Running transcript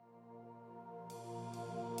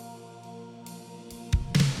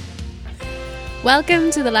Welcome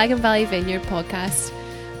to the Lagan Valley Vineyard podcast.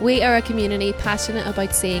 We are a community passionate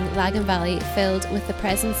about seeing Lagan Valley filled with the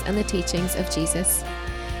presence and the teachings of Jesus.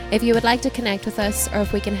 If you would like to connect with us or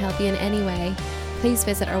if we can help you in any way, please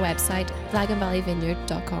visit our website,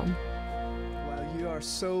 laganvalleyvineyard.com.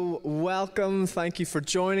 So welcome. Thank you for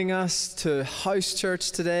joining us to House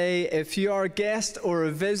Church today. If you are a guest or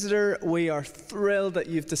a visitor, we are thrilled that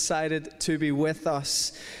you've decided to be with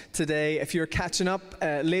us today. If you're catching up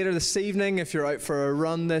later this evening, if you're out for a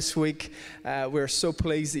run this week, we're so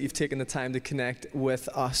pleased that you've taken the time to connect with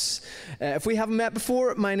us. If we haven't met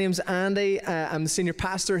before, my name's Andy. I'm the senior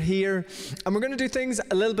pastor here, and we're going to do things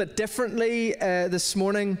a little bit differently this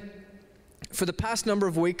morning. For the past number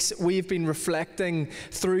of weeks, we've been reflecting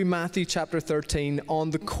through Matthew chapter 13 on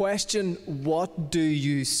the question, what do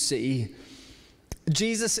you see?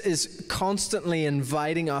 Jesus is constantly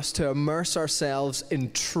inviting us to immerse ourselves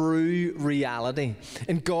in true reality,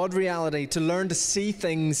 in God reality, to learn to see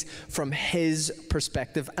things from His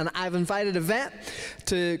perspective. And I've invited Yvette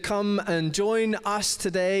to come and join us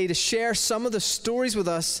today to share some of the stories with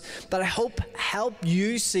us that I hope help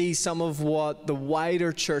you see some of what the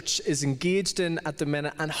wider church is engaged in at the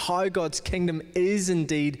minute and how God's kingdom is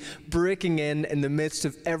indeed breaking in the midst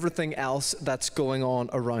of everything else that's going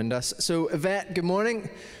on around us. So Yvette, good morning.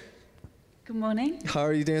 Good morning. How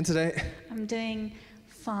are you doing today? I'm doing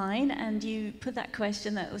fine, and you put that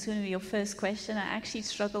question that was going to be your first question. I actually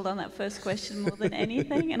struggled on that first question more than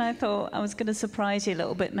anything, and I thought I was going to surprise you a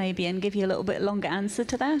little bit maybe and give you a little bit longer answer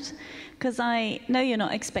to that, because I know you're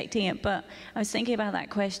not expecting it, but I was thinking about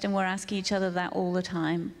that question. We're asking each other that all the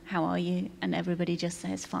time. How are you? And everybody just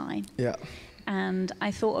says fine. Yeah. And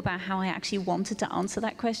I thought about how I actually wanted to answer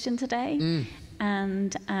that question today.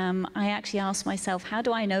 And I actually asked myself, how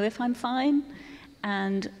do I know if I'm fine?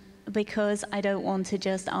 And because I don't want to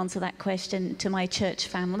just answer that question to my church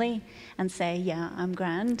family and say, yeah, I'm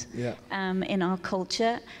grand. Yeah. In our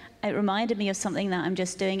culture, it reminded me of something that I'm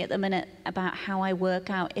just doing at the minute about how I work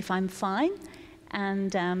out if I'm fine.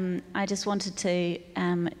 And I just wanted to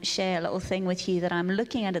share a little thing with you that I'm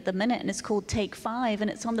looking at the minute, and it's called Take 5,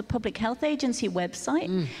 and it's on the Public Health Agency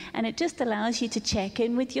website, and it just allows you to check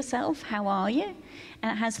in with yourself. How are you?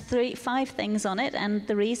 And it has 5 things on it, and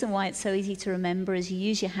the reason why it's so easy to remember is you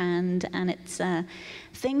use your hand, and it's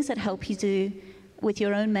things that help you do with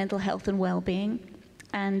your own mental health and well-being,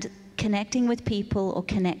 and connecting with people or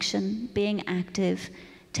connection, being active,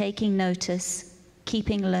 taking notice,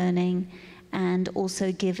 keeping learning, and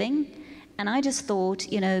also giving. And I just thought,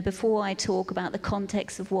 before I talk about the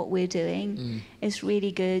context of what we're doing, it's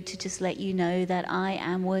really good to just let you know that I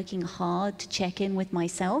am working hard to check in with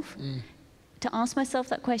myself, to ask myself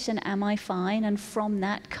that question, am I fine? And from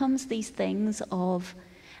that comes these things of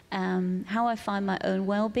how I find my own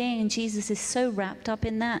well-being, and Jesus is so wrapped up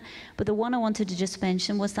in that. But the one I wanted to just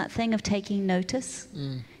mention was that thing of taking notice,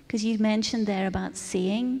 because you mentioned there about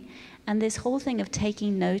seeing. And this whole thing of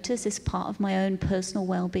taking notice is part of my own personal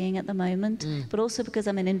well-being at the moment, but also because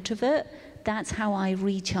I'm an introvert, that's how I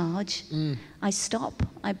recharge. I stop,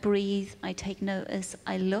 I breathe, I take notice,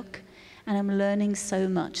 I look, and I'm learning so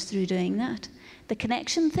much through doing that. The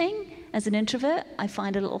connection thing, as an introvert, I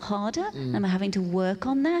find a little harder, and I'm having to work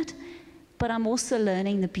on that. But I'm also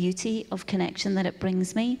learning the beauty of connection that it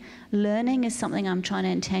brings me. Learning is something I'm trying to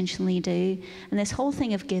intentionally do. And this whole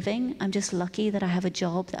thing of giving, I'm just lucky that I have a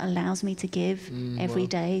job that allows me to give every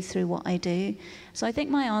day through what I do. So I think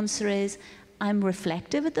my answer is, I'm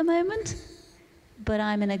reflective at the moment, but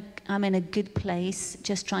I'm in a good place,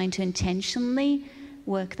 just trying to intentionally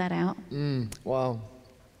work that out. Wow.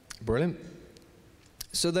 Brilliant.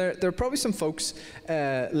 So there are probably some folks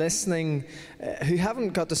listening who haven't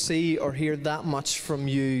got to see or hear that much from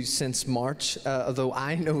you since March, although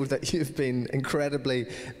I know that you've been incredibly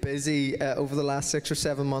busy over the last 6 or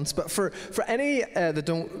 7 months. But for any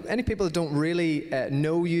people that don't really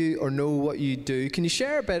know you or know what you do, can you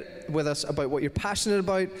share a bit with us about what you're passionate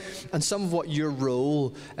about and some of what your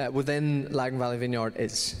role within Lagan Valley Vineyard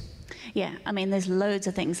is? Yeah, I mean, there's loads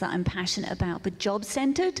of things that I'm passionate about, but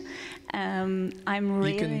job-centered, I'm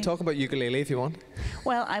really... You can talk about ukulele if you want.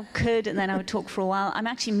 Well, I could, and then I would talk for a while. I'm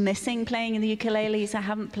actually missing playing the ukulele, so I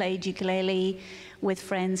haven't played ukulele with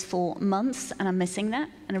friends for months, and I'm missing that,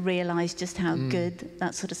 and I realised just how good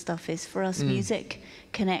that sort of stuff is for us. Music,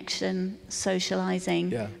 connection,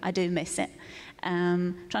 socialising, I do miss it.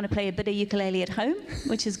 Trying to play a bit of ukulele at home,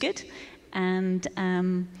 which is good. And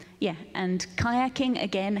and kayaking,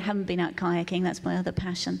 again, haven't been out kayaking, that's my other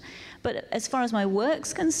passion. But as far as my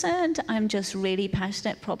work's concerned, I'm just really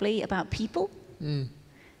passionate probably about people.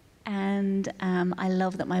 And I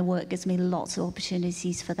love that my work gives me lots of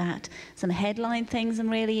opportunities for that. Some headline things I'm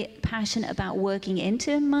really passionate about working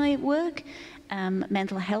into my work: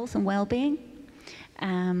 mental health and well-being,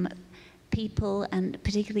 people and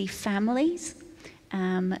particularly families,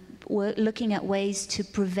 looking at ways to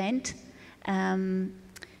prevent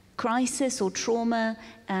crisis or trauma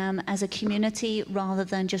as a community rather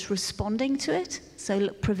than just responding to it. So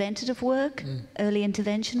preventative work, early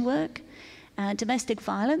intervention work. Domestic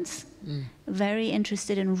violence, very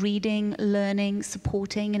interested in reading, learning,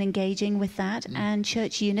 supporting and engaging with that, and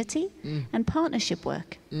church unity and partnership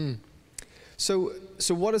work. So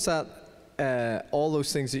what is that, all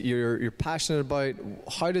those things that you're passionate about,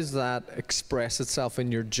 how does that express itself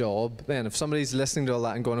in your job then? If somebody's listening to all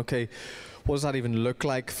that and going, okay, what does that even look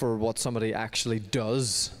like for what somebody actually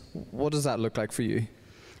does? What does that look like for you?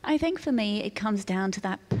 I think for me it comes down to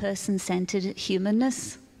that person-centered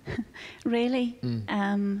humanness. Really.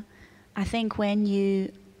 I think when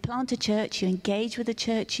you plant a church, you engage with the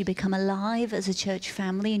church, you become alive as a church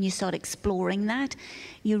family and you start exploring that,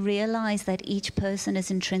 you realize that each person is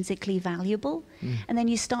intrinsically valuable. And then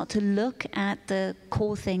you start to look at the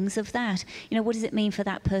core things of that. You know, what does it mean for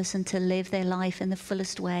that person to live their life in the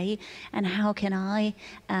fullest way? And how can I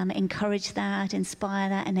encourage that, inspire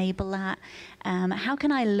that, enable that? How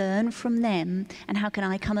can I learn from them? And how can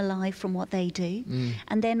I come alive from what they do?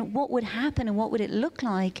 And then what would happen and what would it look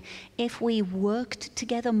like if we worked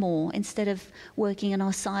together more instead of working in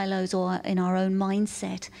our silos or in our own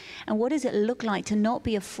mindset? And what does it look like to not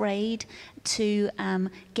be afraid to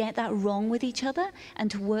get that wrong with each other and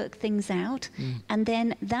to work things out? And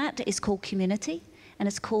then that is called community, and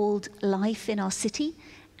it's called life in our city.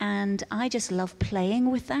 And I just love playing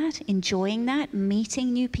with that, enjoying that,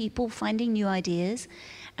 meeting new people, finding new ideas,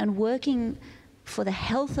 and working for the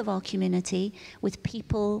health of our community with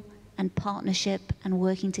people and partnership and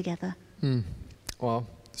working together. Wow.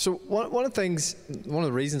 So one of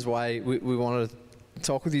the reasons why we wanted to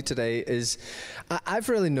talk with you today is I've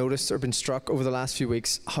really noticed or been struck over the last few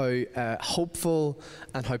weeks how hopeful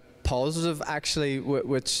and how positive actually,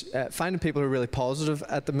 which finding people who are really positive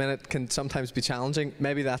at the minute can sometimes be challenging.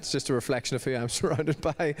 Maybe that's just a reflection of who I'm surrounded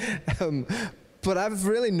by. But I've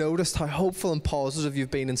really noticed how hopeful and positive you've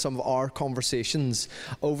been in some of our conversations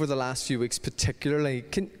over the last few weeks particularly.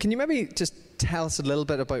 Can you maybe just tell us a little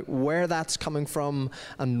bit about where that's coming from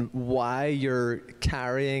and why you're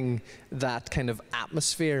carrying that kind of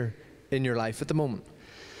atmosphere in your life at the moment?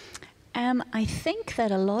 I think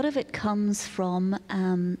that a lot of it comes from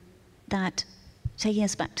that, taking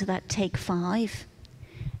us back to that take 5,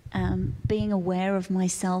 being aware of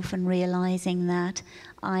myself and realizing that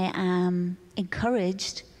I am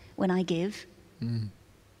encouraged when I give,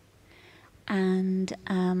 and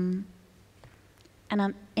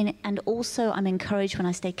also I'm encouraged when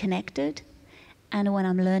I stay connected and when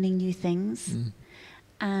I'm learning new things.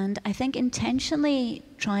 And I think intentionally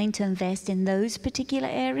trying to invest in those particular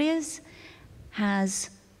areas has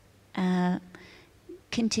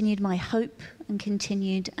continued my hope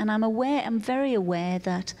and I'm very aware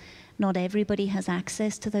that not everybody has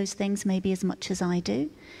access to those things maybe as much as I do.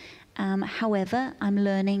 However, I'm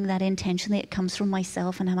learning that intentionally it comes from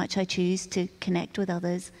myself and how much I choose to connect with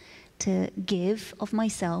others, to give of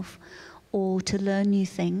myself or to learn new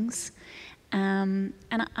things. And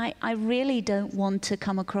I really don't want to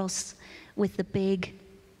come across with the big,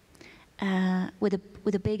 with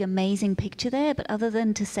a big amazing picture there, but other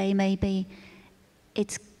than to say maybe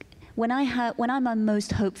it's when I'm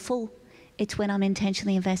most hopeful, it's when I'm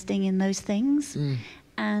intentionally investing in those things.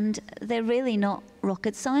 And they're really not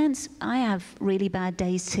rocket science. I have really bad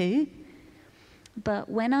days too. But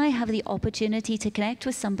when I have the opportunity to connect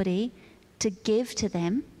with somebody, to give to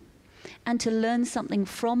them, and to learn something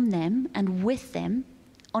from them and with them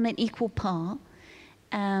on an equal par,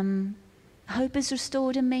 hope is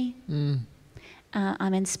restored in me.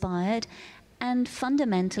 I'm inspired. And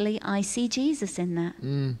fundamentally, I see Jesus in that.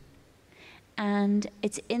 And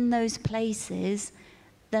it's in those places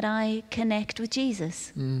that I connect with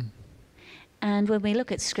Jesus. And when we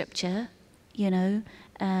look at Scripture, you know,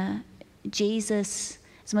 Jesus'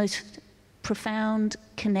 most profound,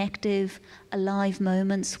 connective, alive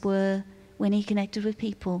moments were when he connected with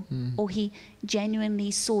people, or he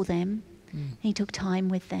genuinely saw them, he took time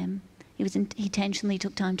with them. He intentionally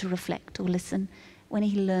took time to reflect or listen, when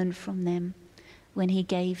he learned from them, when he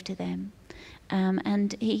gave to them.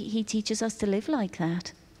 And he teaches us to live like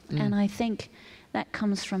that. And I think that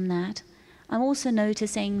comes from that. I'm also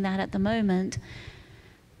noticing that at the moment,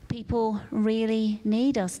 people really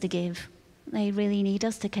need us to give. They really need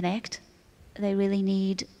us to connect. They really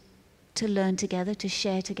need to learn together, to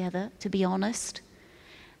share together, to be honest.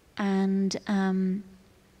 And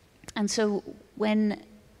so when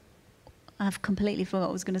I've completely forgot what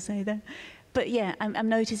I was going to say there, but yeah, I'm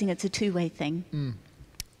noticing it's a two-way thing.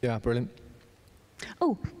 Yeah, brilliant.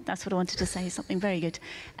 Oh, that's what I wanted to say, something very good.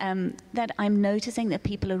 That I'm noticing that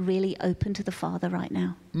people are really open to the Father right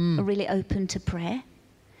now, are really open to prayer,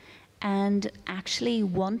 and actually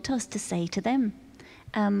want us to say to them,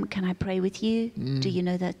 can I pray with you? Do you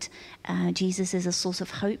know that Jesus is a source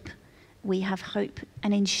of hope? We have hope.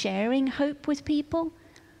 And in sharing hope with people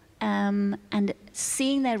and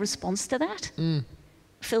seeing their response to that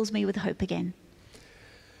fills me with hope again.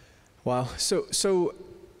 Wow.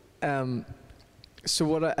 So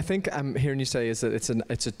what I think I'm hearing you say is that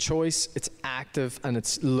it's a choice, it's active, and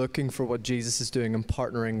it's looking for what Jesus is doing and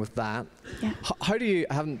partnering with that. Yeah. How do you?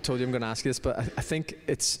 I haven't told you I'm going to ask you this, but I think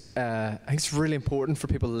it's really important for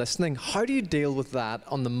people listening. How do you deal with that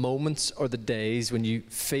on the moments or the days when you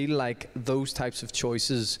feel like those types of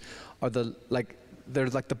choices are they're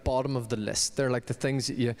like the bottom of the list? They're like the things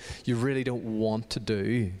that you really don't want to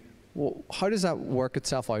do. Well, how does that work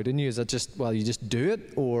itself out in you? Is that just, you just do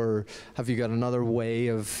it? Or have you got another way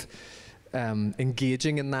of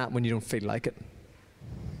engaging in that when you don't feel like it?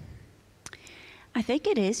 I think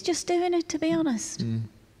it is just doing it, to be honest.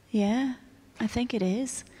 Yeah, I think it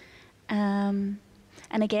is. And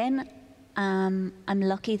again, I'm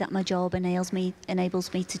lucky that my job enables me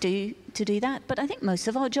to do that. But I think most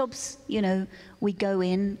of our jobs, we go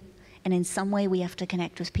in, and in some way we have to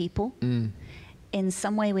connect with people. In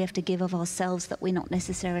some way we have to give of ourselves that we're not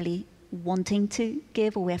necessarily wanting to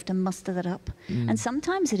give, or we have to muster that up. And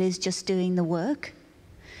sometimes it is just doing the work.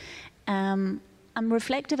 I'm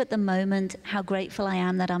reflective at the moment how grateful I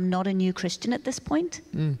am that I'm not a new Christian at this point,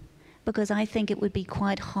 because I think it would be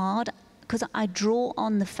quite hard, because I draw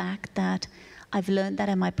on the fact that I've learned that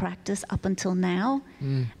in my practice up until now,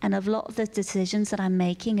 and a lot of the decisions that I'm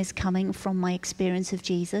making is coming from my experience of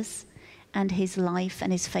Jesus and his life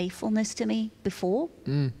and his faithfulness to me before.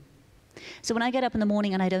 So when I get up in the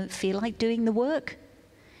morning and I don't feel like doing the work,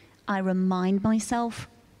 I remind myself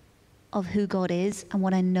of who God is and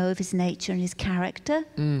what I know of his nature and his character,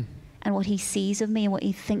 and what he sees of me and what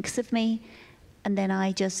he thinks of me. And then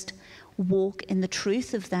I just walk in the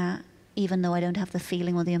truth of that, even though I don't have the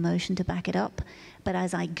feeling or the emotion to back it up. But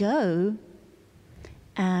as I go,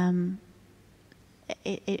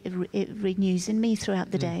 it renews in me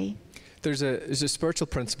throughout the day. There's a spiritual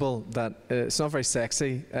principle that it's not very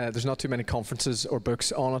sexy. There's not too many conferences or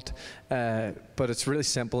books on it, but it's really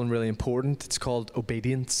simple and really important. It's called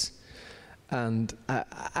obedience. And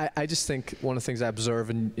I just think one of the things I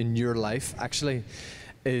observe in your life actually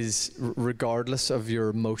is, regardless of your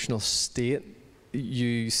emotional state,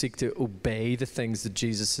 you seek to obey the things that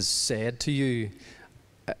Jesus has said to you,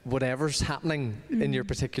 whatever's happening in your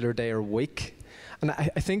particular day or week. And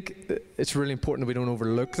I think it's really important that we don't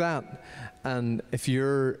overlook that. And if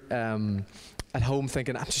you're at home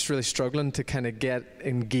thinking, I'm just really struggling to kind of get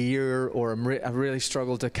in gear, or I really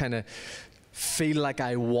struggle to kind of feel like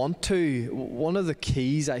I want to, one of the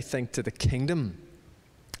keys, I think, to the kingdom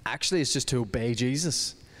actually is just to obey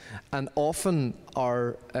Jesus. And often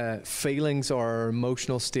our feelings or our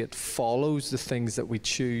emotional state follows the things that we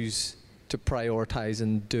choose to prioritize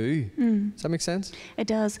and do. Does that make sense? It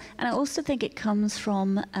does. And I also think it comes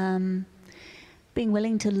from being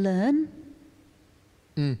willing to learn.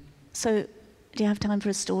 So do you have time for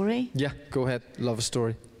a story? Yeah, go ahead. Love a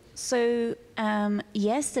story. So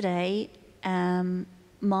yesterday,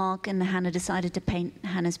 Mark and Hannah decided to paint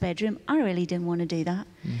Hannah's bedroom. I really didn't want to do that.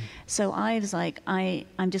 So I was like,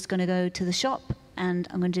 I'm just going to go to the shop and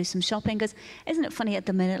I'm going to do some shopping. Because isn't it funny at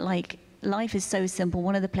the minute, like, life is so simple.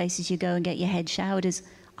 One of the places you go and get your head showered is,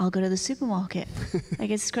 I'll go to the supermarket.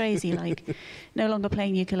 Like, it's crazy. Like, no longer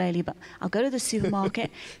playing ukulele, but I'll go to the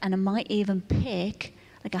supermarket and I might even pick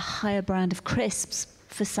like a higher brand of crisps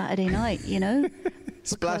for Saturday night,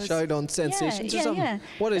 Splash out on Sensations or something. Yeah.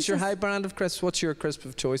 What is your high brand of crisps? What's your crisp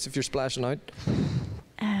of choice if you're splashing out?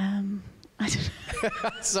 I don't know.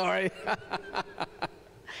 Sorry.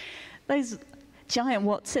 Those giant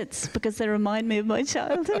Wotsits, because they remind me of my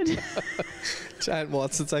childhood. Giant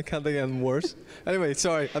Wotsits, I can't think of anything worse. Anyway,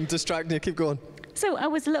 sorry, I'm distracting you. Keep going. So I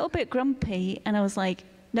was a little bit grumpy, and I was like,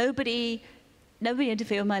 nobody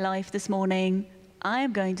interfere with my life this morning. I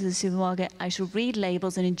am going to the supermarket. I shall read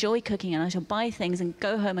labels and enjoy cooking, and I shall buy things and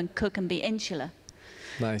go home and cook and be insular.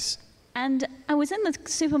 Nice. And I was in the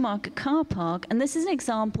supermarket car park, and this is an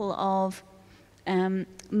example of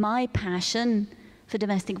my passion for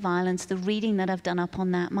domestic violence, the reading that I've done up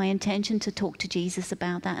on that, my intention to talk to Jesus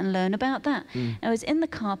about that and learn about that. I was in the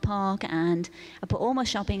car park and I put all my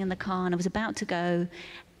shopping in the car and I was about to go,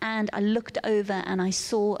 and I looked over and I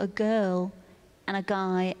saw a girl and a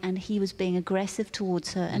guy, and he was being aggressive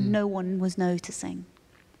towards her and no one was noticing.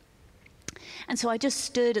 And so I just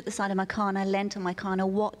stood at the side of my car and I leant on my car and I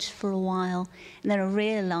watched for a while, and then I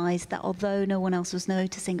realized that although no one else was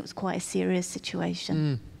noticing, it was quite a serious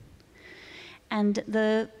situation. And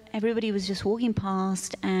everybody was just walking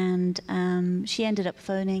past, and she ended up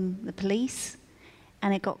phoning the police,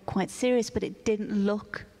 and it got quite serious, but it didn't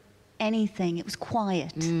look anything. It was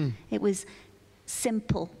quiet. It was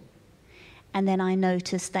simple. And then I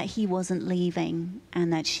noticed that he wasn't leaving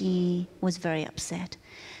and that she was very upset.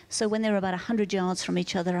 So when they were about 100 yards from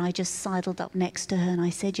each other, I just sidled up next to her and I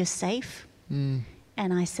said, "You're safe?" And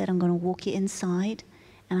I said, "I'm going to walk you inside."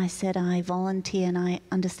 And I said, "I volunteer and I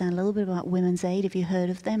understand a little bit about Women's Aid. Have you heard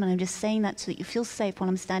of them? And I'm just saying that so that you feel safe while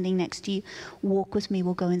I'm standing next to you. Walk with me,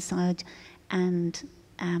 we'll go inside, and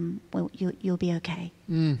well, you'll be okay."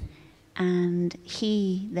 And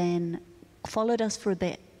he then followed us for a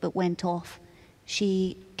bit, but went off.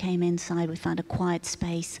 She came inside, we found a quiet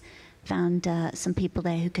space, found some people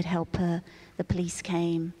there who could help her. The police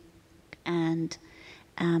came, and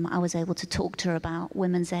I was able to talk to her about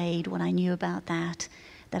Women's Aid, what I knew about that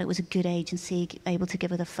it was a good agency, able to give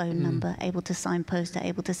her the phone number, able to signpost her,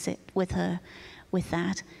 able to sit with her with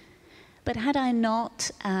that. But had I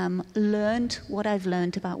not learned what I've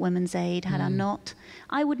learned about Women's Aid, had I not,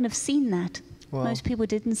 I wouldn't have seen that. Wow. Most people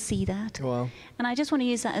didn't see that. Wow. And I just want to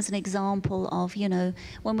use that as an example of,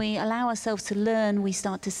 when we allow ourselves to learn, we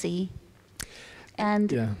start to see. And,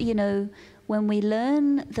 when we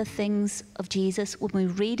learn the things of Jesus, when we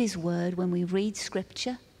read his word, when we read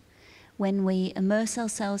scripture, when we immerse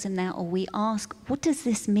ourselves in that, or we ask, what does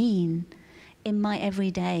this mean in my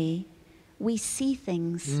everyday? We see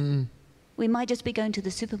things. We might just be going to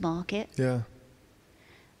the supermarket. Yeah.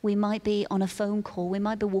 We might be on a phone call. We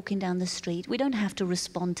might be walking down the street. We don't have to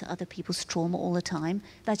respond to other people's trauma all the time.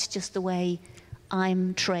 That's just the way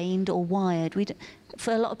I'm trained or wired.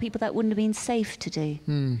 For a lot of people, that wouldn't have been safe to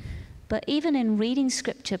do. But even in reading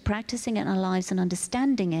scripture, practicing it in our lives and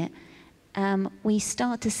understanding it, we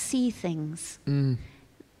start to see things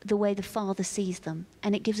the way the Father sees them.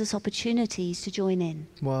 And it gives us opportunities to join in.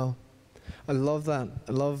 Wow. I love that.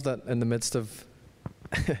 I love that in the midst of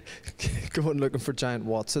going looking for giant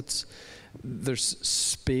Wotsits, there's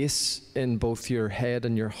space in both your head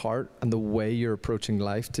and your heart and the way you're approaching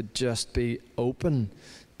life to just be open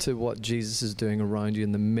to what Jesus is doing around you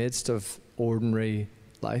in the midst of ordinary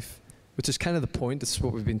life, which is kind of the point. This is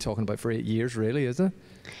what we've been talking about for 8 years, really, isn't it?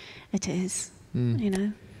 It is,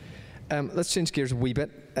 Let's change gears a wee bit.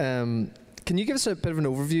 Can you give us a bit of an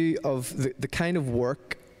overview of the kind of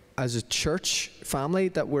work as a church family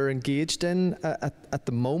that we're engaged in at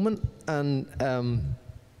the moment? And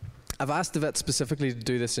I've asked Yvette specifically to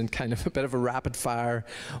do this in kind of a bit of a rapid fire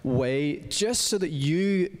way, just so that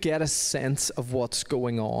you get a sense of what's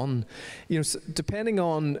going on. Depending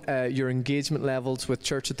on your engagement levels with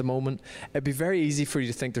church at the moment, it'd be very easy for you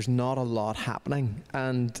to think there's not a lot happening.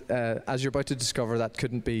 And as you're about to discover, that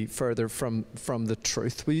couldn't be further from the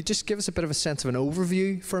truth. Will you just give us a bit of a sense of an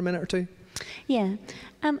overview for a minute or two? Yeah.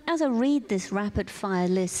 As I read this rapid fire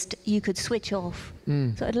list, you could switch off.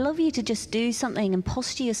 So I'd love you to just do something and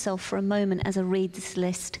posture yourself for a moment as I read this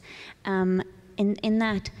list. In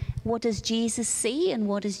that, what does Jesus see and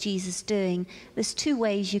what is Jesus doing? There's two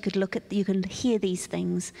ways you can hear these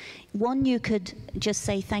things. One, you could just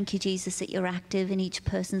say, "Thank you, Jesus, that you're active in each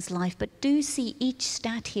person's life." But do see each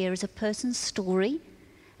stat here as a person's story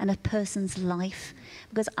and a person's life,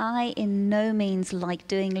 because I in no means like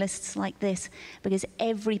doing lists like this, because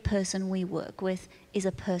every person we work with is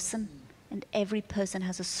a person, and every person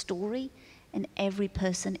has a story, and every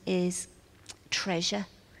person is treasure.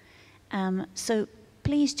 So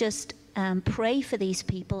please just pray for these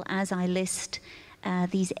people as I list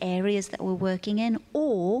these areas that we're working in,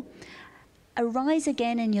 or arise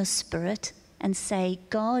again in your spirit and say,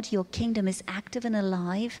 "God, your kingdom is active and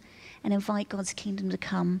alive," and invite God's kingdom to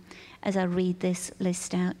come as I read this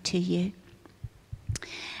list out to you.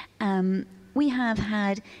 We have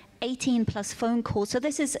had 18 plus phone calls. So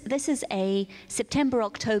this is a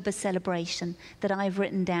September-October celebration that I've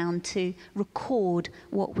written down to record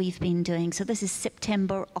what we've been doing. So this is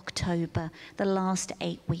September-October, the last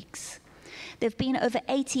 8 weeks. There have been over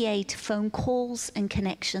 88 phone calls and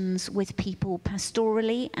connections with people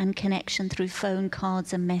pastorally and connection through phone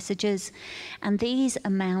cards and messages. And these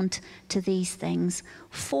amount to these things: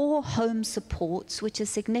 4 home supports, which are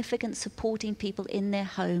significant, supporting people in their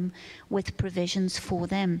home with provisions for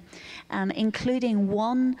them, including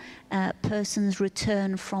 1 person's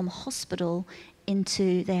return from hospital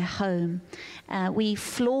into their home. We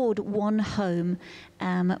floored 1 home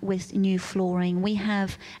with new flooring. We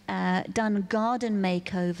have done garden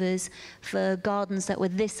makeovers for gardens that were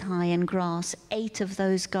this high in grass, 8 of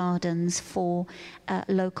those gardens for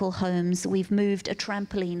local homes. We've moved a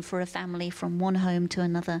trampoline for a family from 1 home to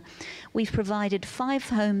another. We've provided 5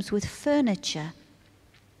 homes with furniture.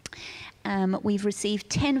 We've received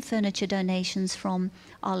 10 furniture donations from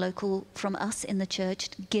us in the church,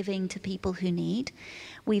 giving to people who need.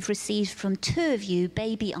 We've received from 2 of you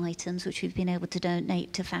baby items, which we've been able to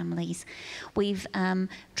donate to families. We've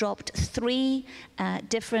dropped 3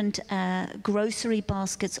 different grocery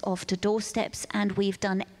baskets off to doorsteps, and we've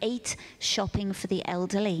done 8 shopping for the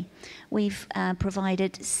elderly. We've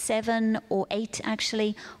provided 7 or 8,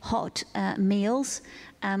 actually, hot meals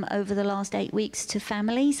over the last 8 weeks to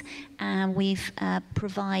families, and we've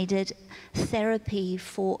provided therapy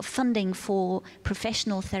funding for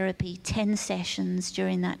professional therapy, 10 sessions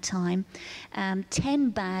during that time, 10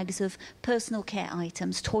 bags of personal care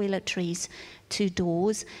items, toiletries, to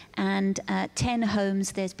doors, and 10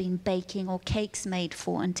 homes there's been baking or cakes made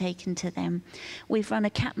for and taken to them. We've run a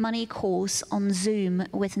Cap Money course on Zoom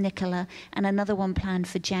with Nicola, and another one planned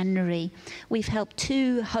for January. We've helped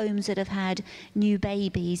 2 homes that have had new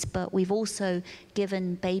babies, but we've also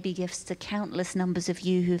given baby gifts to countless numbers of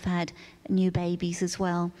you who've had new babies as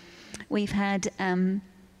well. We've had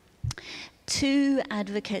 2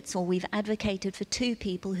 advocates, or we've advocated for 2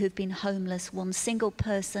 people who've been homeless, 1 single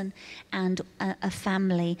person and a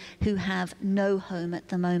family who have no home at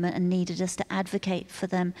the moment and needed us to advocate for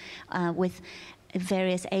them with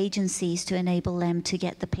various agencies to enable them to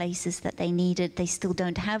get the places that they needed. They still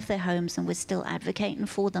don't have their homes, and we're still advocating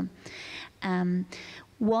for them.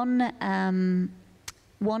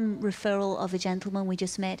 One referral of a gentleman we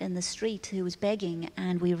just met in the street who was begging,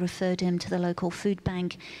 and we referred him to the local food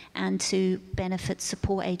bank and to Benefit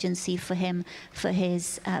Support Agency for him for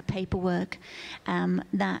his paperwork.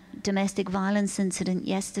 That domestic violence incident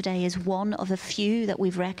yesterday is one of a few that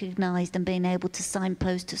we've recognized and been able to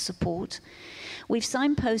signpost to support. We've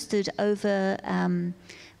signposted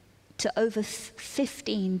to over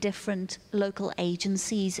 15 different local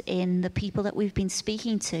agencies in the people that we've been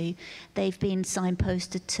speaking to. They've been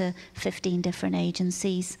signposted to 15 different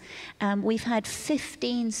agencies. We've had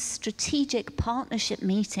 15 strategic partnership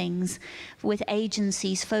meetings with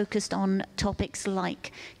agencies focused on topics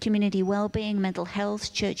like community well-being, mental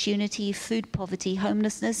health, church unity, food poverty,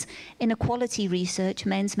 homelessness, inequality research,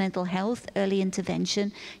 men's mental health, early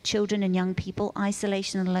intervention, children and young people,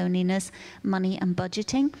 isolation and loneliness, money and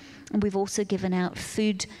budgeting. And we've also given out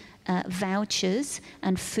food vouchers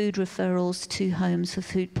and food referrals to homes for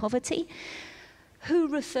food poverty. Who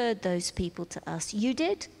referred those people to us? You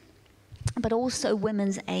did, but also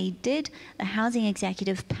Women's Aid did, the housing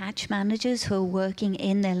executive patch managers who are working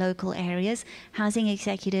in their local areas, housing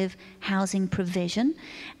executive housing provision,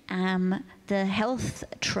 the Health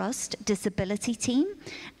Trust disability team,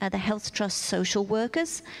 the Health Trust social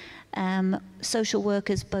workers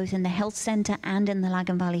both in the health centre and in the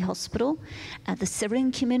Lagan Valley Hospital. The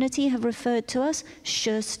Syrian community have referred to us,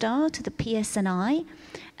 SureStar to the PSNI,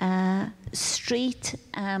 street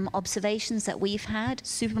observations that we've had,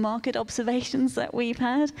 supermarket observations that we've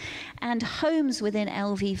had, and homes within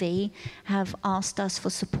LVV have asked us for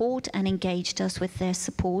support and engaged us with their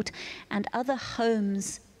support, and other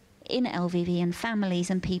homes in LVV and families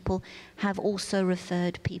and people have also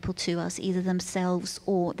referred people to us, either themselves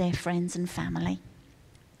or their friends and family.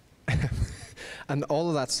 And all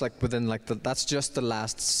of that's like within like that's just the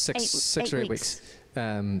last six or eight weeks.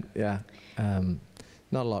 Not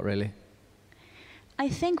a lot really. I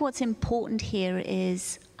think what's important here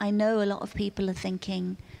is, I know a lot of people are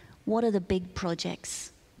thinking, what are the big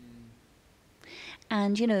projects?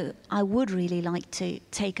 And, you know, I would really like to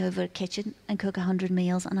take over a kitchen and cook 100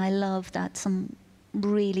 meals. And I love that some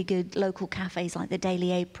really good local cafes like the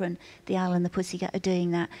Daily Apron, the Owl and the Pussycat are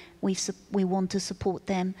doing that. We want to support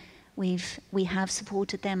them. We have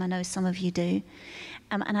supported them. I know some of you do.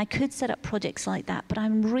 And I could set up projects like that. But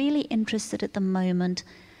I'm really interested at the moment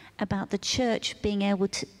about the church being able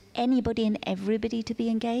to, anybody and everybody to be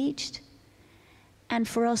engaged. And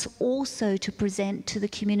for us also to present to the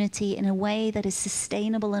community in a way that is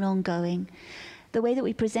sustainable and ongoing, The way that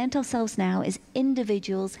we present ourselves now as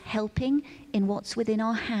individuals helping in what's within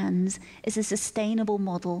our hands is a sustainable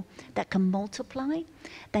model that can multiply,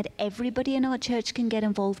 that everybody in our church can get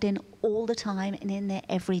involved in all the time and in there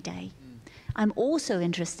every day. I'm also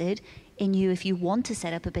interested in you. If you want to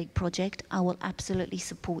set up a big project, I will absolutely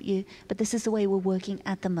support you. But this is the way we're working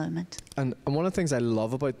at the moment. And one of the things I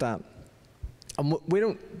love about that, and we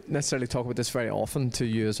don't necessarily talk about this very often to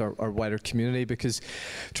you as our wider community, because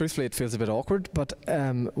truthfully it feels a bit awkward, but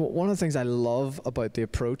one of the things I love about the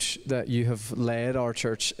approach that you have led our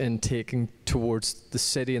church in taking towards the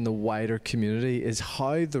city and the wider community is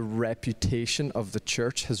how the reputation of the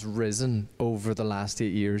church has risen over the last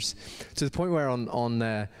 8 years, to the point where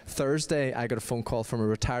on Thursday I got a phone call from a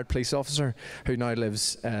retired police officer who now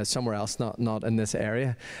lives somewhere else, not in this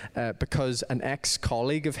area, because an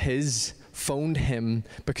ex-colleague of his phoned him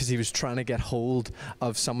because he was trying to get hold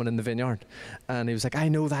of someone in the Vineyard, and he was like, I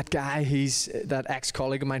know that guy, he's that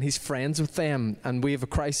ex-colleague of mine, he's friends with them, and we have a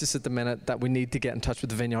crisis at the minute that we need to get in touch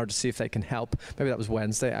with the Vineyard to see if they can help. Maybe that was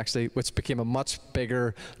Wednesday actually, which became a much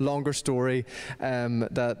bigger, longer story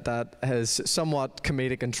that is somewhat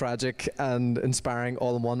comedic and tragic and inspiring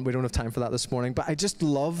all in one. We don't have time for that this morning, but I just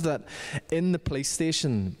love that in the police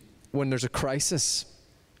station, when there's a crisis,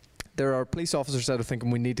 there are police officers that are thinking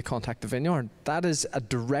we need to contact the Vineyard. That is a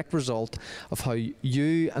direct result of how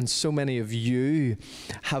you and so many of you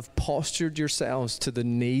have postured yourselves to the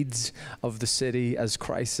needs of the city as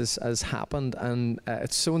crisis has happened. And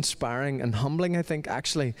it's so inspiring and humbling, I think,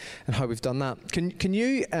 actually, in how we've done that. Can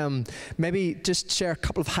you maybe just share a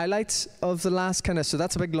couple of highlights of the last so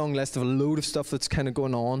that's a big long list of a load of stuff that's kind of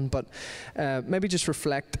going on, but maybe just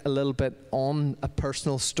reflect a little bit on a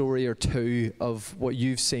personal story or two of what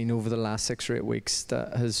you've seen over the last 6 or 8 weeks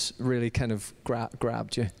that has really kind of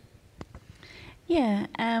grabbed you. Yeah,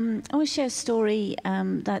 I want to share a story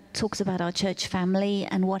that talks about our church family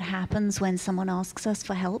and what happens when someone asks us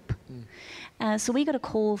for help. So we got a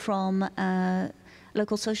call from a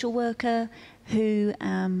local social worker who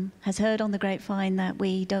has heard on the grapevine that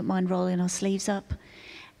we don't mind rolling our sleeves up.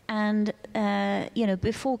 And,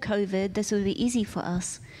 before COVID, this would be easy for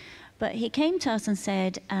us. But he came to us and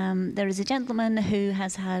said, there is a gentleman who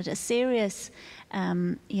has had a serious,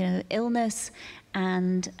 illness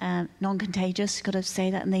and non-contagious, got to say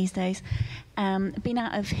that in these days, been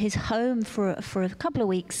out of his home for a couple of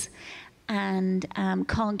weeks and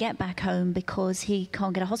can't get back home because he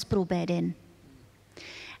can't get a hospital bed in.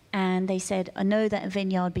 And they said, I know that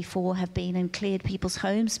Vineyard before have been and cleared people's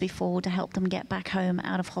homes before to help them get back home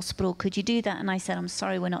out of hospital. Could you do that? And I said, I'm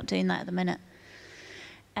sorry, we're not doing that at the minute.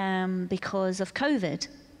 Because of COVID.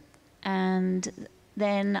 And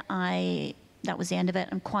then that was the end of it.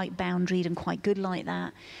 I'm quite boundaried and quite good like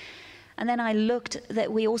that. And then I looked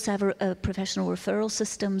that we also have a professional referral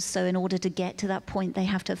system. So in order to get to that point, they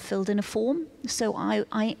have to have filled in a form. So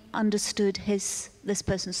I understood this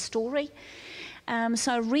person's story.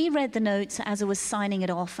 So I reread the notes as I was signing it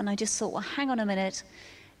off. And I just thought, well, hang on a minute.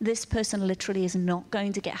 This person literally is not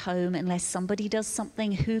going to get home unless somebody does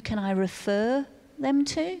something. Who can I refer them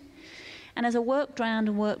to? And as I worked round,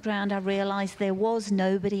 I realized there was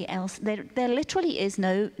nobody else. There literally is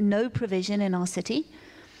no provision in our city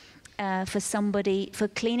for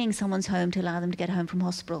cleaning someone's home to allow them to get home from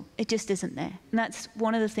hospital. It just isn't there. And that's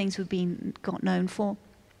one of the things we've got known for.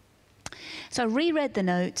 So I reread the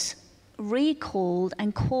notes, recalled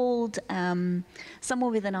and called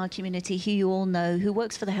someone within our community who you all know, who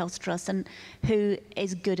works for the Health Trust and who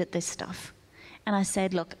is good at this stuff. And I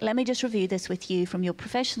said, look, let me just review this with you from your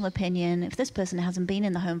professional opinion. If this person hasn't been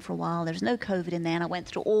in the home for a while, there's no COVID in there. And I went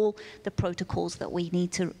through all the protocols that we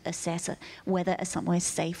need to assess whether somewhere is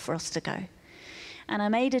safe for us to go. And I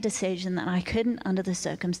made a decision that I couldn't, under the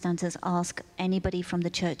circumstances, ask anybody from the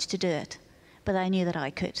church to do it. But I knew that I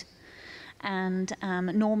could. And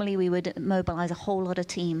normally we would mobilize a whole lot of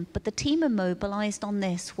team. But the team I mobilized on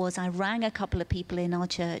this was I rang a couple of people in our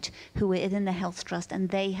church who were in the Health Trust, and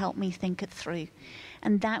they helped me think it through.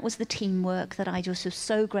 And that was the teamwork that I just was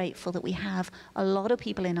so grateful that we have a lot of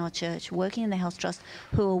people in our church working in the Health Trust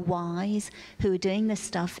who are wise, who are doing this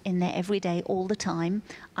stuff in there every day, all the time.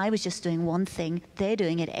 I was just doing one thing. They're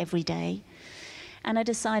doing it every day. And I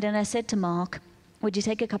decided, and I said to Mark, would you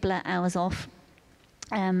take a couple of hours off?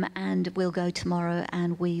 And we'll go tomorrow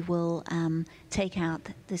and we will take out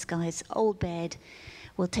this guy's old bed,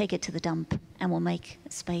 we'll take it to the dump and we'll make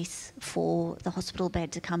space for the hospital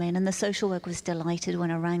bed to come in. And the social worker was delighted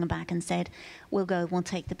when I rang him back and said, we'll go, we'll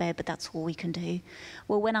take the bed, but that's all we can do.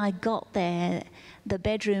 Well, when I got there, the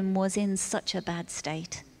bedroom was in such a bad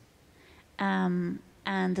state. And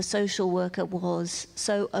the social worker was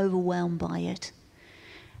so overwhelmed by it.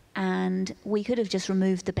 and we could have just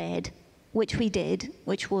removed the bed, which we did,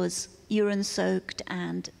 which was urine soaked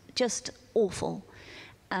and just awful.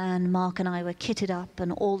 And Mark and I were kitted up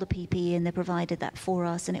and all the PPE, and they provided that for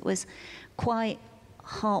us. And it was quite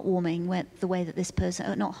heartwarming the way that this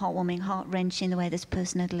person, not heartwarming, heart-wrenching the way this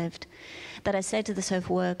person had lived. That I said to the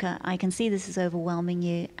social worker, I can see this is overwhelming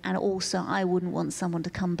you, and also I wouldn't want someone to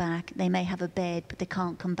come back. They may have a bed, but they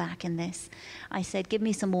can't come back in this. I said, give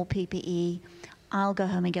me some more PPE. I'll go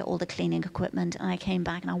home and get all the cleaning equipment. And I came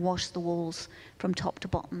back and I washed the walls from top to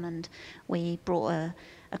bottom, and we brought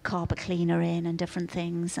a carpet cleaner in and different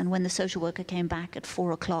things. And when the social worker came back at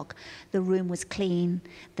 4 o'clock, the room was clean,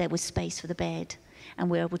 there was space for the bed, and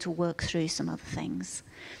we were able to work through some other things.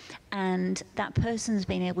 And that person's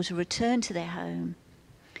been able to return to their home,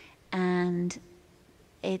 and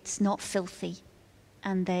it's not filthy,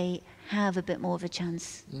 and they have a bit more of a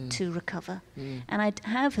chance to recover. And I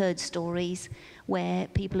have heard stories where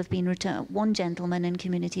people have been one gentleman in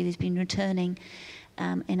community who's been returning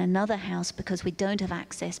in another house because we don't have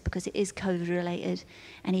access, because it is COVID related,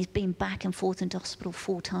 and he's been back and forth into hospital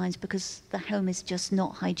 4 times because the home is just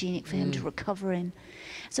not hygienic for him to recover in.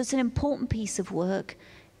 So it's an important piece of work.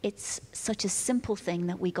 It's such a simple thing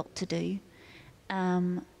that we got to do.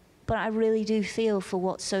 But I really do feel for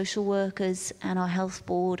what social workers and our health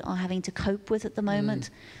board are having to cope with at the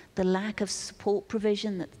moment, the lack of support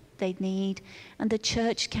provision that they need, and the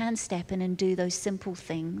church can step in and do those simple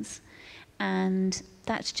things. And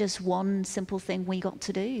that's just one simple thing we got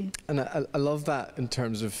to do. And I love that in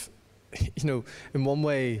terms of, in one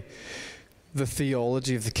way, the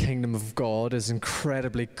theology of the kingdom of God is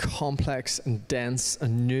incredibly complex and dense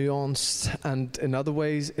and nuanced. And in other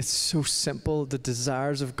ways, it's so simple. The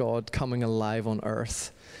desires of God coming alive on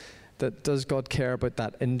earth. That does God care about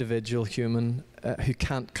that individual human who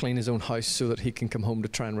can't clean his own house so that he can come home to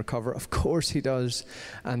try and recover? Of course he does.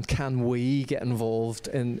 And can we get involved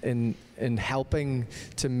in helping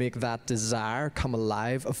to make that desire come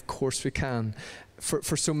alive? Of course we can.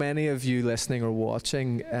 For so many of you listening or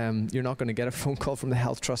watching, you're not going to get a phone call from the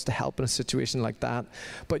Health Trust to help in a situation like that.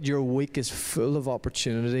 But your week is full of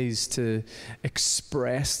opportunities to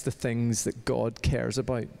express the things that God cares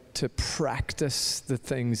about, to practice the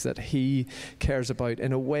things that he cares about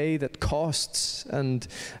in a way that costs. And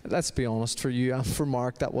let's be honest, for you and for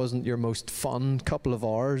Mark, that wasn't your most fun couple of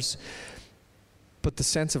hours. But the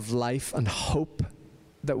sense of life and hope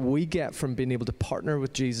that we get from being able to partner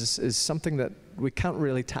with Jesus is something that we can't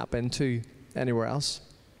really tap into anywhere else.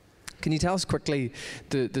 Can you tell us quickly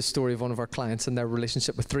the story of one of our clients and their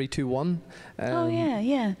relationship with 321?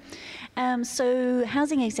 So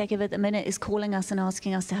Housing Executive at the minute is calling us and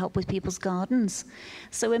asking us to help with people's gardens.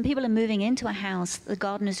 So when people are moving into a house, the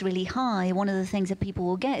garden is really high. One of the things that people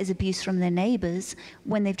will get is abuse from their neighbours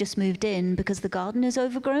when they've just moved in because the garden is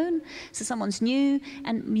overgrown. So someone's new,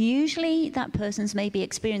 and usually that person's maybe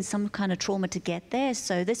experienced some kind of trauma to get there.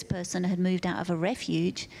 So this person had moved out of a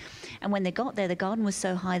refuge. And when they got there, the garden was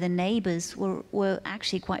so high, the neighbours were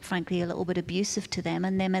actually, quite frankly, a little bit abusive to them,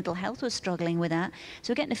 and their mental health was struggling with that.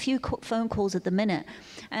 So we're getting a few phone calls at the minute.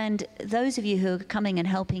 And those of you who are coming and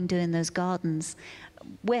helping doing those gardens,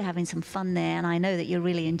 we're having some fun there, and I know that you're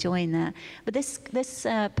really enjoying that. But this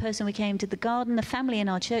person, we came to the garden, the family in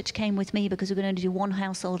our church came with me because we're going to do one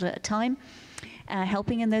household at a time.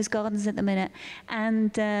 Helping in those gardens at the minute,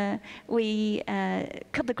 and we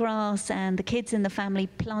cut the grass, and the kids in the family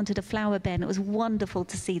planted a flower bed, and it was wonderful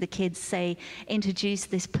to see the kids introduce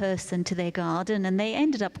this person to their garden, and they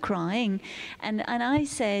ended up crying, and I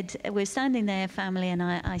said, we're standing there, family, and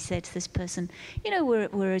I said to this person,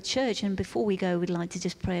 we're a church, and before we go, we'd like to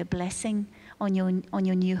just pray a blessing on your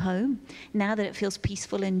new home, now that it feels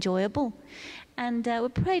peaceful and enjoyable. And we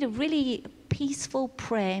prayed a really peaceful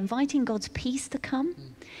prayer, inviting God's peace to come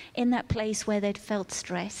in that place where they'd felt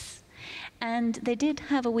stress. And they did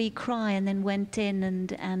have a wee cry and then went in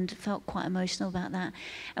and felt quite emotional about that.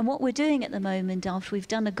 And what we're doing at the moment, after we've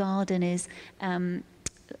done a garden, is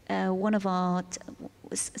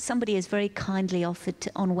somebody has very kindly offered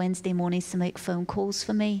on Wednesday mornings to make phone calls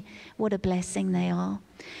for me. What a blessing they are.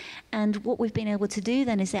 And what we've been able to do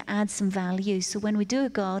then is to add some value. So when we do a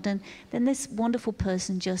garden, then this wonderful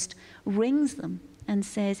person just rings them and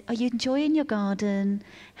says, are you enjoying your garden?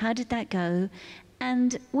 How did that go?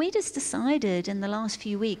 And we just decided in the last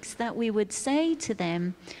few weeks that we would say to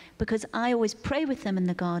them, because I always pray with them in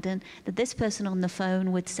the garden, that this person on the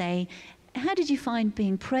phone would say, how did you find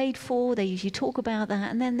being prayed for? They usually talk about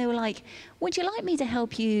that. And then they were like, would you like me to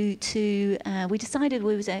help you to, we decided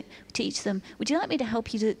we would teach them, would you like me to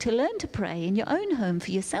help you to learn to pray in your own home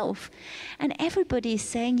for yourself? And everybody is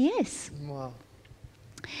saying yes. Wow.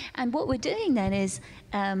 And what we're doing then is,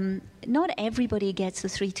 not everybody gets the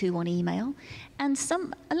 321 email, and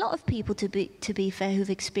a lot of people, to be fair, who've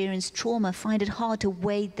experienced trauma find it hard to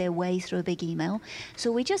wade their way through a big email.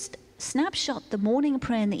 So we just snapshot the morning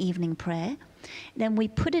prayer and the evening prayer, then we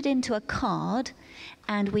put it into a card,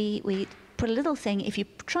 and we put a little thing: if you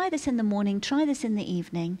try this in the morning, try this in the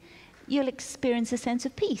evening, you'll experience a sense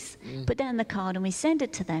of peace. Put down the card, and we send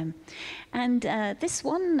it to them. And this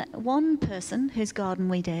one person whose garden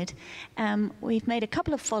we did, we've made a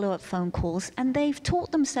couple of follow-up phone calls, and they've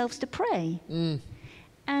taught themselves to pray.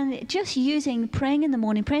 And just praying in the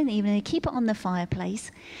morning, praying in the evening, they keep it on the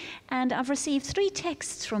fireplace. And I've received 3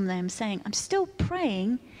 texts from them saying, I'm still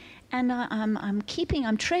praying, and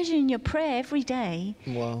I'm treasuring your prayer every day.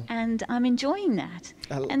 Wow. And I'm enjoying that.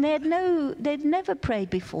 And they'd never prayed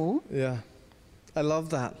before. Yeah, I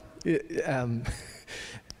love that.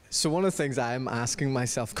 So one of the things I'm asking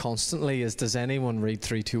myself constantly is, does anyone read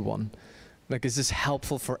 321? Like, is this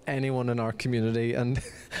helpful for anyone in our community? And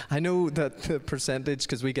I know that the percentage,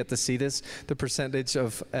 because we get to see this, the percentage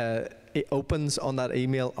of opens on that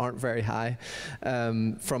email aren't very high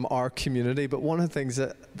from our community. But one of the things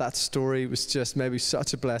that story was just maybe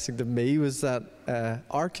such a blessing to me was that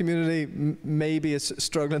our community maybe is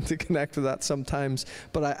struggling to connect with that sometimes.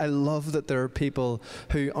 But I love that there are people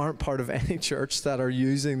who aren't part of any church that are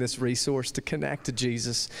using this resource to connect to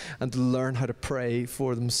Jesus and to learn how to pray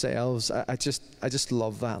for themselves. I just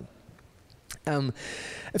love that.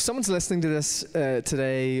 If someone's listening to this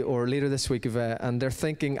today or later this week, and they're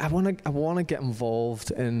thinking, I want to get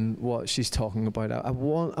involved in what she's talking about. I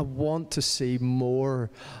want to see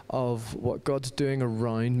more of what God's doing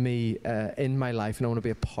around me in my life, and I want to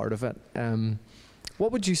be a part of it.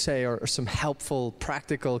 What would you say are some helpful,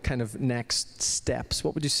 practical kind of next steps?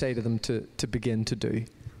 What would you say to them to begin to do?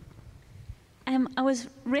 I was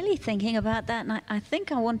really thinking about that, and I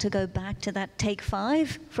think I want to go back to that Take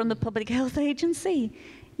 5 from the Public Health Agency.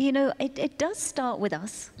 You know, it does start with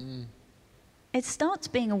us. It starts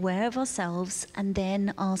being aware of ourselves and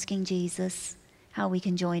then asking Jesus how we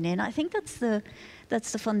can join in. I think that's the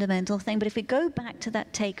fundamental thing. But if we go back to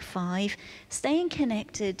that Take 5, staying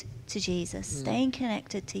connected to Jesus, staying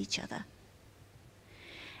connected to each other,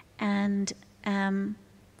 and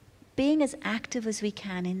being as active as we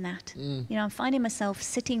can in that. You know, I'm finding myself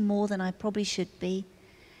sitting more than I probably should be.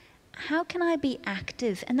 How can I be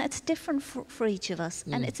active? And that's different for each of us.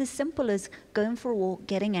 And it's as simple as going for a walk,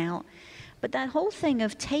 getting out. But that whole thing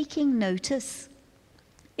of taking notice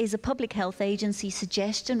is a Public Health Agency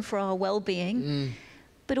suggestion for our well-being.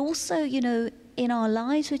 But also, you know, in our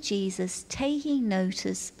lives with Jesus, taking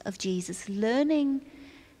notice of Jesus, learning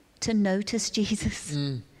to notice Jesus.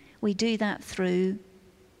 We do that through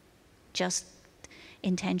just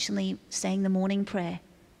intentionally saying the morning prayer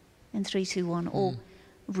in 321, or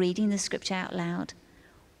reading the scripture out loud,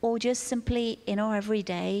 or just simply in our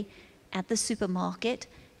everyday at the supermarket,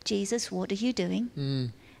 Jesus, what are you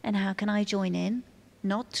doing? And how can I join in?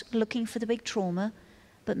 Not looking for the big trauma,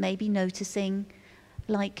 but maybe noticing,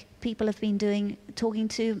 like people have been doing, talking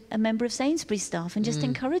to a member of Sainsbury's staff and just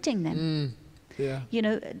encouraging them. Yeah. You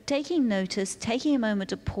know, taking notice, taking a moment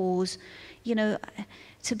to pause, you know,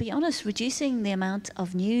 to be honest, reducing the amount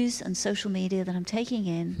of news and social media that I'm taking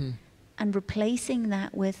in and replacing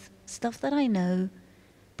that with stuff that I know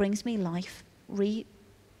brings me life,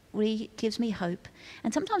 gives me hope.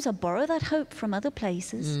 And sometimes I borrow that hope from other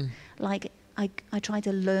places. Like I try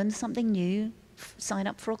to learn something new, sign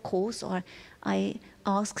up for a course, or I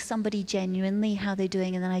ask somebody genuinely how they're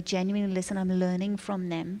doing, and then I genuinely listen. I'm learning from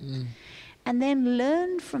them. And then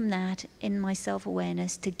learn from that in my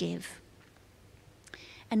self-awareness to give.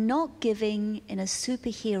 And not giving in a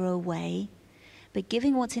superhero way, but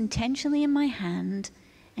giving what's intentionally in my hand,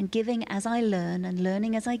 and giving as I learn and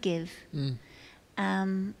learning as I give.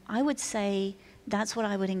 I would say that's what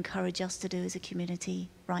I would encourage us to do as a community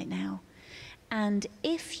right now. And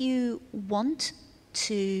if you want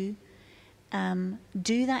to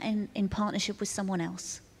do that in partnership with someone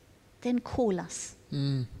else, then call us.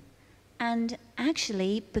 And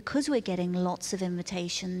actually, because we're getting lots of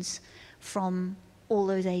invitations from all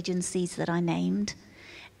those agencies that I named,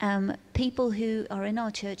 people who are in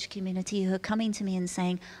our church community who are coming to me and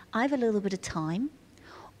saying, I have a little bit of time,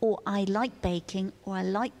 or I like baking, or I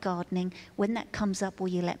like gardening. When that comes up, will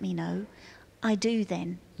you let me know? I do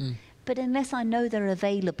then. But unless I know they're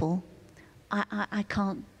available, I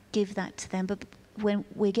can't give that to them. But when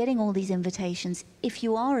we're getting all these invitations, if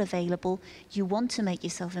you are available, you want to make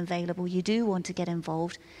yourself available, you do want to get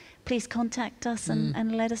involved, please contact us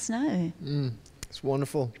and let us know. It's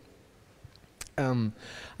wonderful.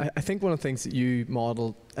 I think one of the things that you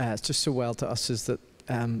modeled just so well to us is that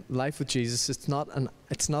life with Jesus, it's not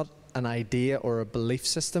an idea or a belief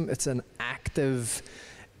system. It's an active,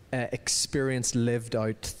 experience, lived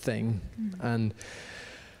out thing. And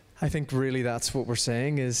I think really that's what we're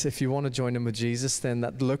saying is if you want to join in with Jesus, then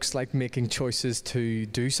that looks like making choices to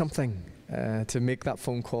do something, to make that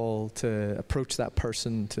phone call, to approach that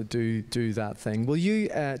person, to do that thing. Will you,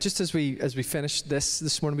 just as we finish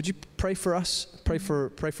this morning, would you pray for us? Pray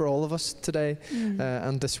for all of us today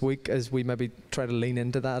and this week as we maybe try to lean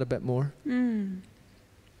into that a bit more.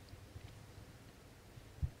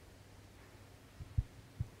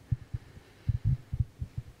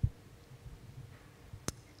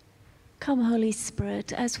 Come, Holy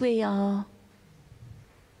Spirit, as we are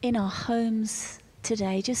in our homes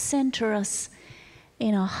today, just center us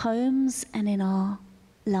in our homes and in our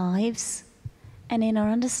lives and in our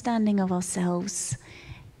understanding of ourselves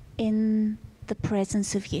in the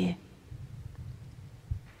presence of you.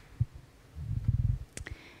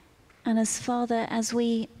 And as Father, as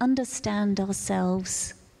we understand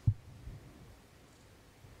ourselves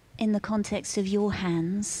in the context of your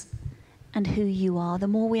hands, and who you are, the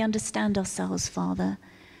more we understand ourselves, Father,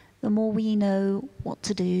 the more we know what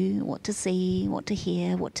to do, what to see, what to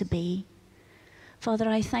hear, what to be. Father,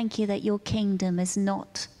 I thank you that your kingdom is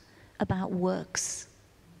not about works.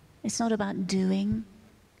 It's not about doing.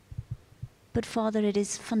 But Father, it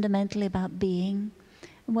is fundamentally about being.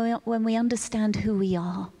 And when we understand who we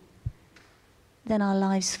are, then our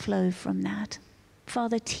lives flow from that.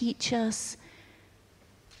 Father, teach us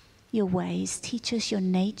your ways. Teach us your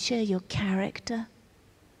nature, your character.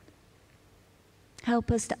 Help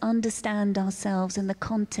us to understand ourselves in the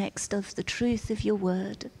context of the truth of your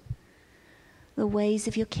word, the ways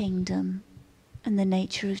of your kingdom, and the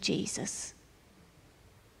nature of Jesus.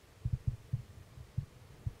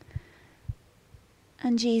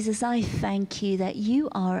 And Jesus, I thank you that you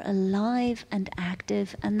are alive and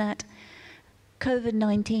active and that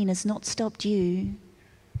COVID-19 has not stopped you.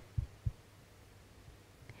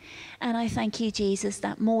 And I thank you, Jesus,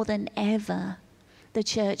 that more than ever, the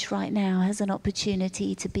church right now has an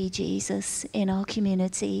opportunity to be Jesus in our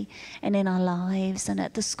community and in our lives and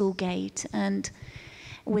at the school gate and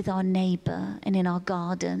with our neighbor and in our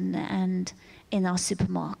garden and in our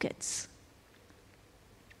supermarkets.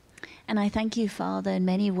 And I thank you, Father, in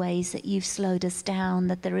many ways that you've slowed us down,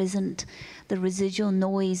 that there isn't the residual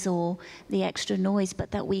noise or the extra noise,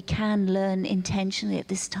 but that we can learn intentionally at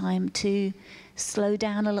this time to slow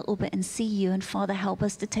down a little bit and see you. And Father, help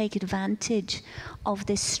us to take advantage of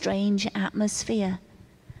this strange atmosphere,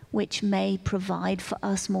 which may provide for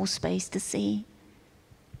us more space to see.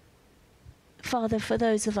 Father, for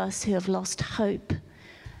those of us who have lost hope,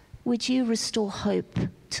 would you restore hope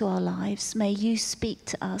to our lives? May you speak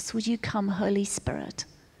to us. Would you come, Holy Spirit,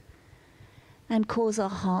 and cause our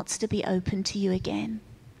hearts to be open to you again?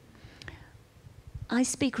 I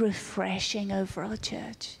speak refreshing over our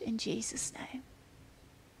church in Jesus' name.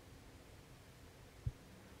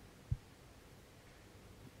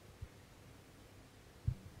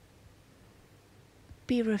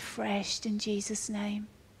 Be refreshed in Jesus' name.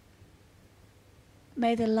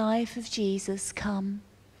 May the life of Jesus come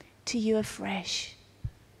to you afresh.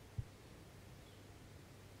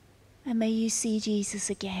 And may you see Jesus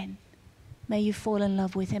again. May you fall in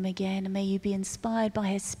love with him again. And may you be inspired by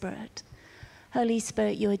his Spirit. Holy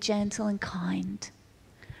Spirit, you are gentle and kind.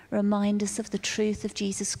 Remind us of the truth of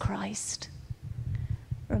Jesus Christ.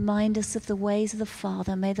 Remind us of the ways of the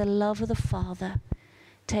Father. May the love of the Father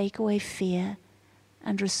take away fear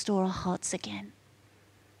and restore our hearts again.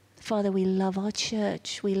 Father, we love our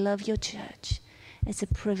church. We love your church. It's a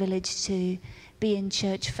privilege to be in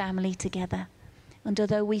church family together. And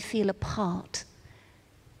although we feel apart,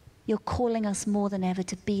 you're calling us more than ever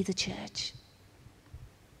to be the church.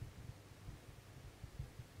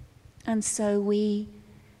 And so we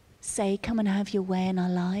say, come and have your way in our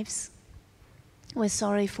lives. We're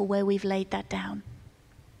sorry for where we've laid that down.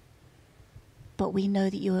 But we know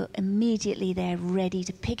that you're immediately there ready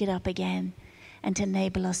to pick it up again and to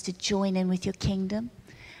enable us to join in with your kingdom.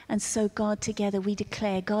 And so, God, together we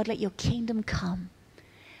declare, God, let your kingdom come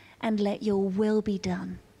and let your will be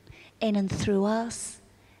done in and through us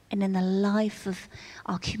and in the life of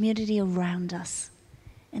our community around us.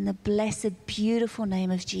 In the blessed, beautiful name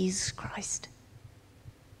of Jesus Christ.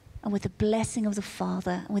 And with the blessing of the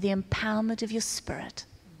Father and with the empowerment of your Spirit.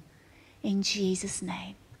 In Jesus'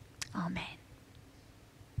 name. Amen.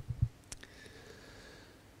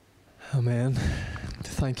 Amen.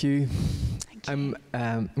 Thank you. Thank you. I'm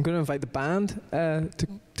going to invite the band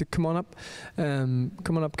to come on up.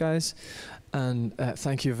 Come on up, guys. And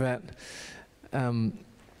thank you, Yvette.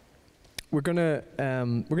 we're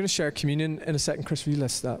gonna share communion in a second. Chris, will you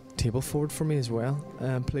lift that table forward for me as well,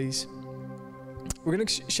 please? We're gonna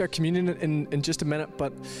share communion in just a minute,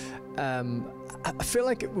 but I feel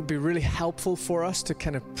like it would be really helpful for us to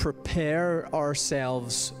kind of prepare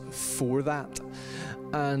ourselves for that.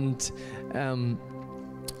 And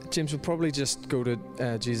James will probably just go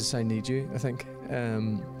to Jesus, I Need You, I think.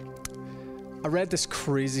 I read this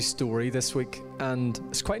crazy story this week, and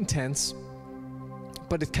it's quite intense,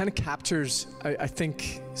 but it kind of captures, I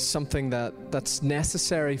think, something that's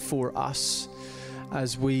necessary for us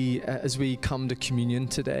as we come to communion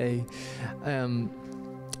today.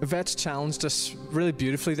 Yvette's challenged us really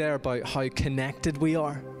beautifully there about how connected we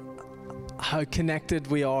are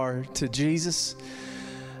to Jesus,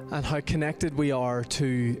 and how connected we are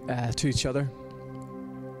to each other.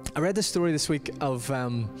 I read this story this week of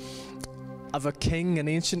a king, an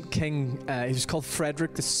ancient king. He was called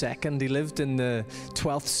Frederick II. He lived in the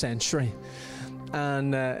 12th century.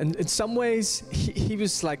 And in some ways, he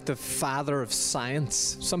was like the father of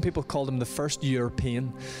science. Some people called him the first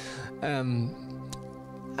European.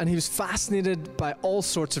 And he was fascinated by all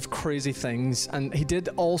sorts of crazy things. And he did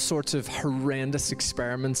all sorts of horrendous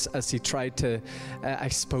experiments as he tried to, I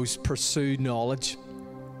suppose, pursue knowledge.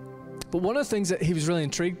 But one of the things that he was really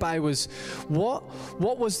intrigued by was what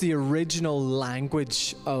was the original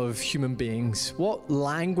language of human beings? What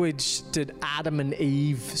language did Adam and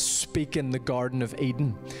Eve speak in the Garden of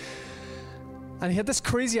Eden? And he had this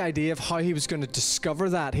crazy idea of how he was going to discover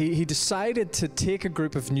that. He decided to take a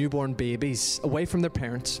group of newborn babies away from their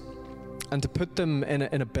parents and to put them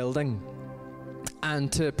in a building,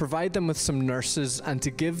 and to provide them with some nurses, and to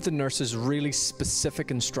give the nurses really specific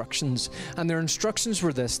instructions. And their instructions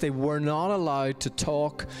were this: they were not allowed to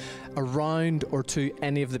talk around or to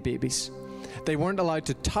any of the babies. They weren't allowed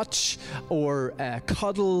to touch or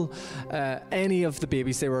cuddle any of the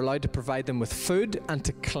babies. They were allowed to provide them with food and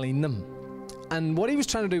to clean them. And what he was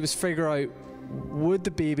trying to do was figure out, would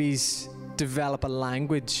the babies develop a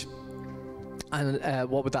language? And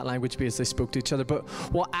what would that language be as they spoke to each other? But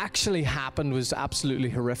what actually happened was absolutely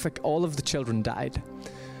horrific. All of the children died.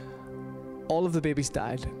 All of the babies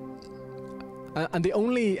died. And the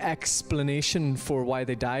only explanation for why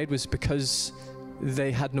they died was because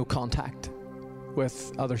they had no contact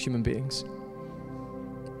with other human beings.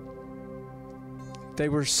 They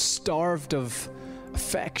were starved of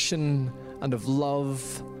affection and of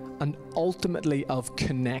love and ultimately of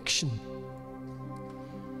connection.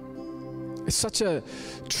 It's such a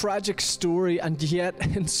tragic story, and yet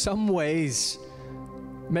in some ways,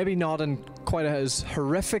 maybe not in quite as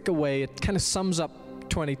horrific a way, it kind of sums up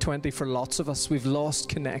 2020 for lots of us. We've lost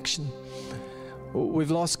connection. We've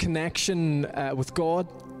lost connection with God.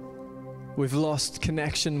 We've lost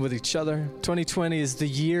connection with each other. 2020 is the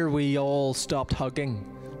year we all stopped hugging.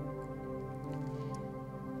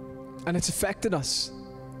 And it's affected us.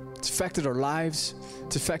 It's affected our lives.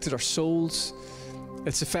 It's affected our souls.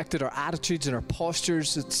 It's affected our attitudes and our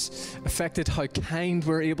postures. It's affected how kind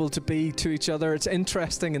we're able to be to each other. It's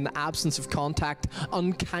interesting, in the absence of contact,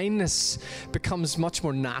 unkindness becomes much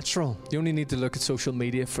more natural. You only need to look at social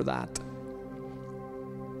media for that.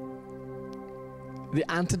 The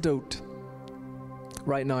antidote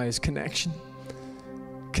right now is connection.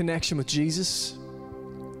 Connection with Jesus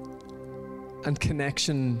and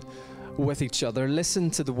connection with each other.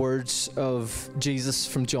 Listen to the words of Jesus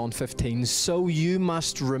from John 15. So you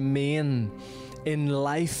must remain in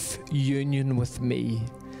life union with me.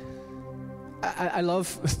 I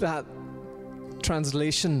love that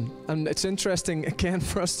translation, and it's interesting again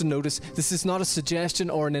for us to notice this is not a suggestion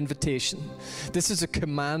or an invitation. This is a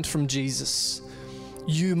command from Jesus.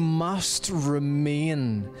 You must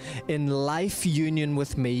remain in life union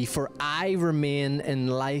with me, for I remain in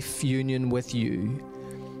life union with you.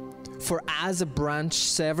 For as a branch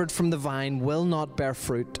severed from the vine will not bear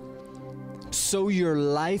fruit, so your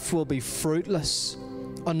life will be fruitless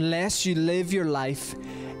unless you live your life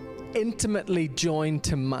intimately joined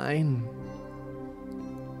to mine.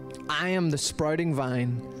 I am the sprouting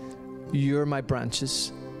vine, you're my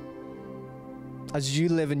branches. As you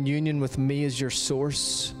live in union with me as your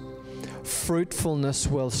source, fruitfulness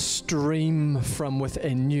will stream from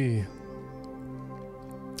within you.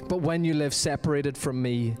 But when you live separated from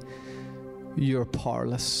me, you're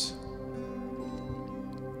powerless.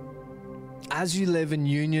 As you live in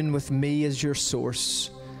union with me as your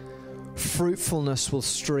source, fruitfulness will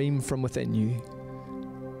stream from within you.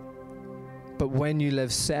 But when you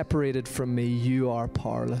live separated from me, you are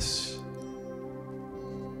powerless.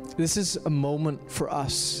 This is a moment for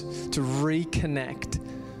us to reconnect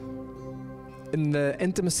in the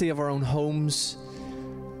intimacy of our own homes,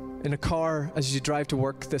 in a car as you drive to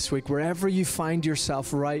work this week, wherever you find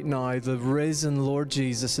yourself right now, the risen Lord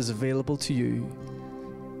Jesus is available to you,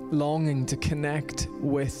 longing to connect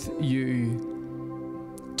with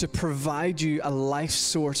you, to provide you a life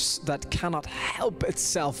source that cannot help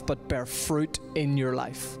itself but bear fruit in your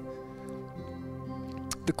life.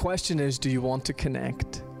 The question is, do you want to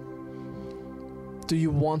connect? Do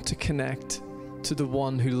you want to connect to the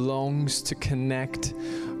one who longs to connect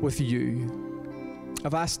with you?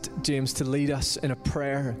 I've asked James to lead us in a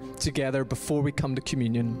prayer together before we come to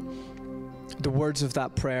communion. The words of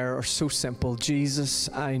that prayer are so simple. Jesus,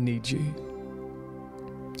 I need you.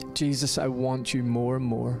 Jesus, I want you more and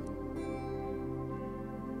more.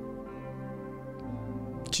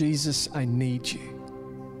 Jesus, I need you.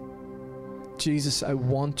 Jesus, I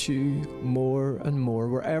want you more and more.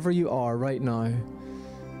 Wherever you are right now,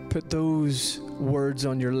 put those words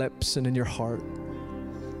on your lips and in your heart.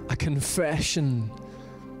 A confession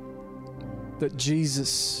that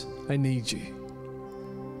Jesus, I need you.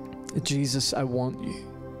 Jesus, I want you.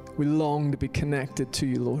 We long to be connected to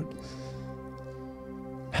you, Lord.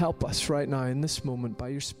 Help us right now in this moment by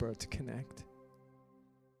your Spirit to connect.